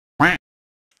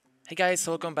Hey guys,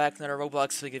 welcome back to another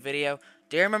Roblox Piggy video.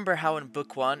 Do you remember how in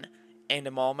book 1, in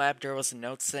the mall map, there was a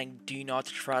note saying, "Do not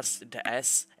trust the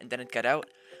S," and then it got out?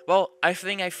 Well, I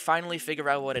think I finally figured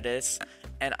out what it is,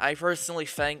 and I personally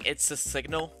think it's a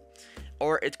signal,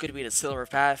 or it could be the silver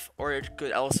path, or it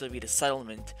could also be the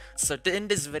settlement. So in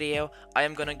this video, I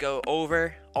am gonna go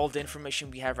over all the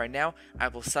information we have right now. I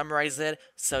will summarize it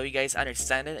so you guys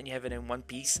understand it and you have it in one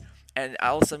piece. And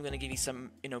also I'm gonna give you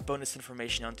some, bonus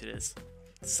information onto this.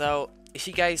 So, if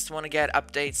you guys want to get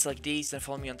updates like these, then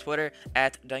follow me on Twitter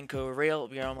at DunkoReal.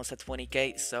 We are almost at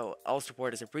 20k, so all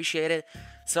support is appreciated.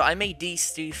 So, I made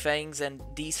these two things and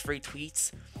these three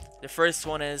tweets. The first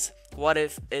one is, what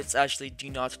if it's actually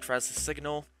do not trust the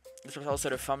signal? This was also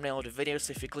the thumbnail of the video,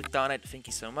 so if you clicked on it, thank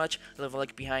you so much. Leave a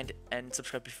like behind and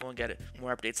subscribe if you want to get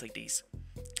more updates like these.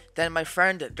 Then my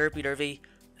friend Derpy Dervy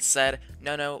said,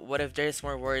 no, what if there's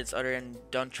more words other than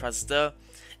don't trust the?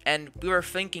 And we were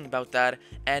thinking about that,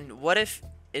 and what if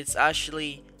it's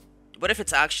actually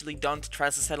don't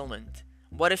trust the settlement?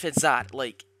 What if it's that,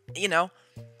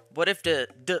 what if the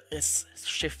is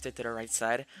shifted to the right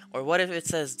side? Or what if it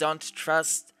says don't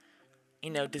trust,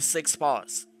 the 6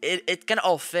 paws? It can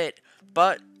all fit,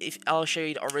 but if I'll show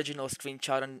you the original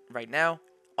screenshot right now.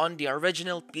 On the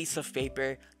original piece of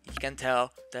paper, you can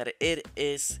tell that it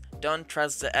is don't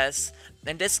trust the S,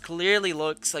 and this clearly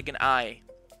looks like an I.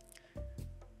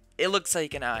 It looks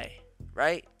like an I,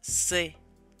 right? Signal.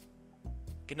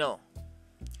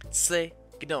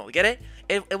 Signal. Get it?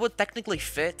 It would technically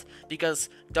fit because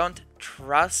don't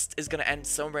trust is gonna end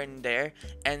somewhere in there,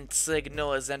 and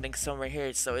signal is ending somewhere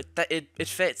here, so it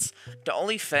fits. The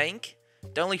only thing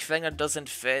that doesn't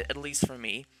fit, at least for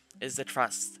me, is the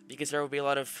trust, because there will be a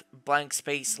lot of blank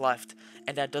space left,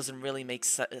 and that doesn't really make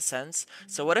sense.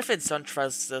 So what if it's don't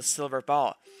trust the silver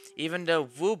ball? Even though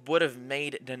Whoop would have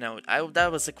made the note.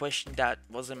 That was a question that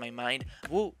was in my mind.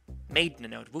 Whoop made the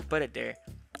note. Whoop put it there.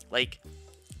 Like,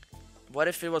 what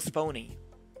if it was Pony?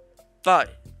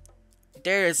 But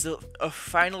there is a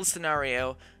final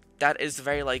scenario that is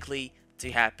very likely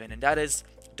to happen, and that is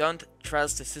don't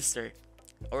trust the sister.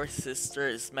 Or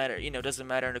sisters matter, doesn't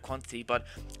matter in the quantity, but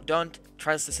don't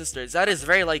trust the sisters. That is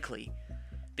very likely,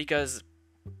 because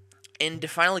in the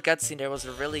final cutscene there was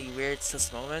a really weird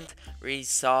sus moment where you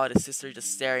saw the sister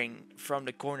just staring from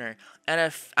the corner, and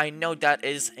if I know that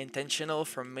is intentional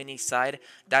from Minnie's side,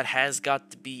 that has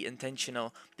got to be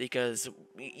intentional, because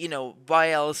why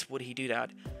else would he do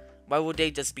that? Why would they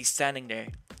just be standing there,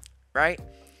 right?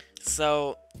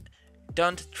 So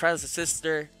don't trust the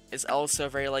sister is also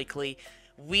very likely.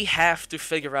 We have to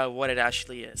figure out what it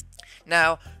actually is.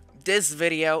 Now, this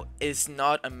video is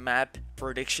not a map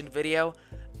prediction video,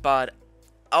 but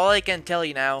all I can tell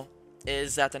you now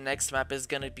is that the next map is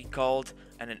gonna be called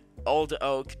an Old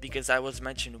Oak, because that was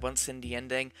mentioned once in the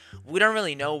ending. We don't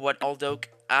really know what Old Oak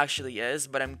actually is,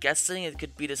 but I'm guessing it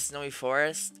could be the Snowy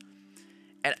Forest.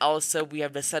 And also we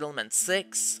have the Settlement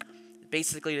 6.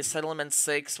 Basically, the Settlement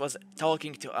 6 was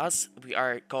talking to us. We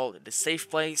are called the Safe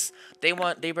Place. They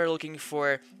were looking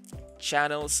for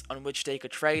channels on which they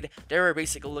could trade. They were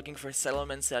basically looking for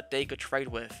settlements that they could trade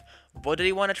with. What do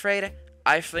they want to trade?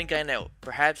 I think I know.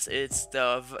 Perhaps it's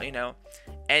the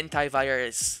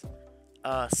antivirus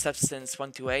substance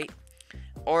 128,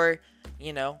 or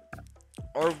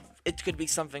or it could be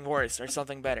something worse or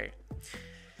something better.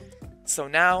 So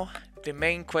now, the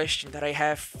main question that I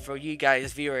have for you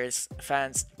guys, viewers,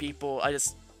 fans, people, I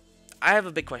have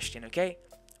a big question, okay?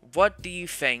 What do you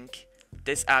think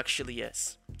this actually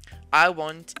is? I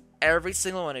want every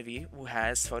single one of you who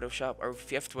has Photoshop, or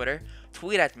if you have Twitter,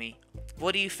 tweet at me.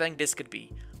 What do you think this could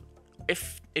be?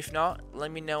 If not,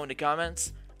 let me know in the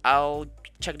comments. I'll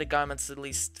check the comments at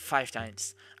least 5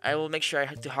 times. I will make sure I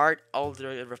have to heart all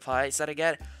the replies that I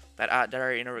get that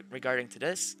are regarding to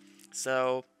this.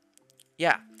 So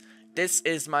yeah, this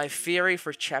is my theory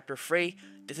for chapter 3.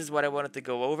 This is what I wanted to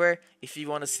go over. If you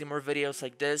want to see more videos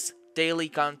like this, daily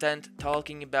content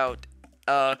talking about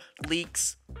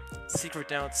leaks,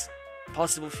 secret notes,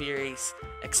 possible theories,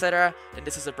 etc., then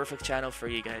this is a perfect channel for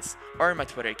you guys, or my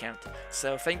Twitter account.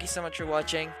 So thank you so much for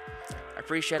watching. I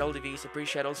appreciate all the views,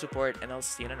 appreciate all support, and I'll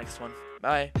see you in the next one.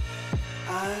 Bye.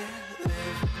 I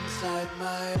live inside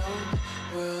my own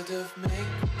world of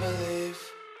make-believe.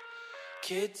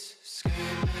 Kids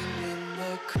screaming in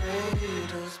the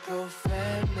cradles,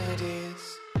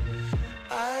 profanities.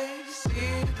 I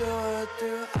see the world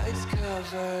through ice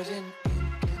covered in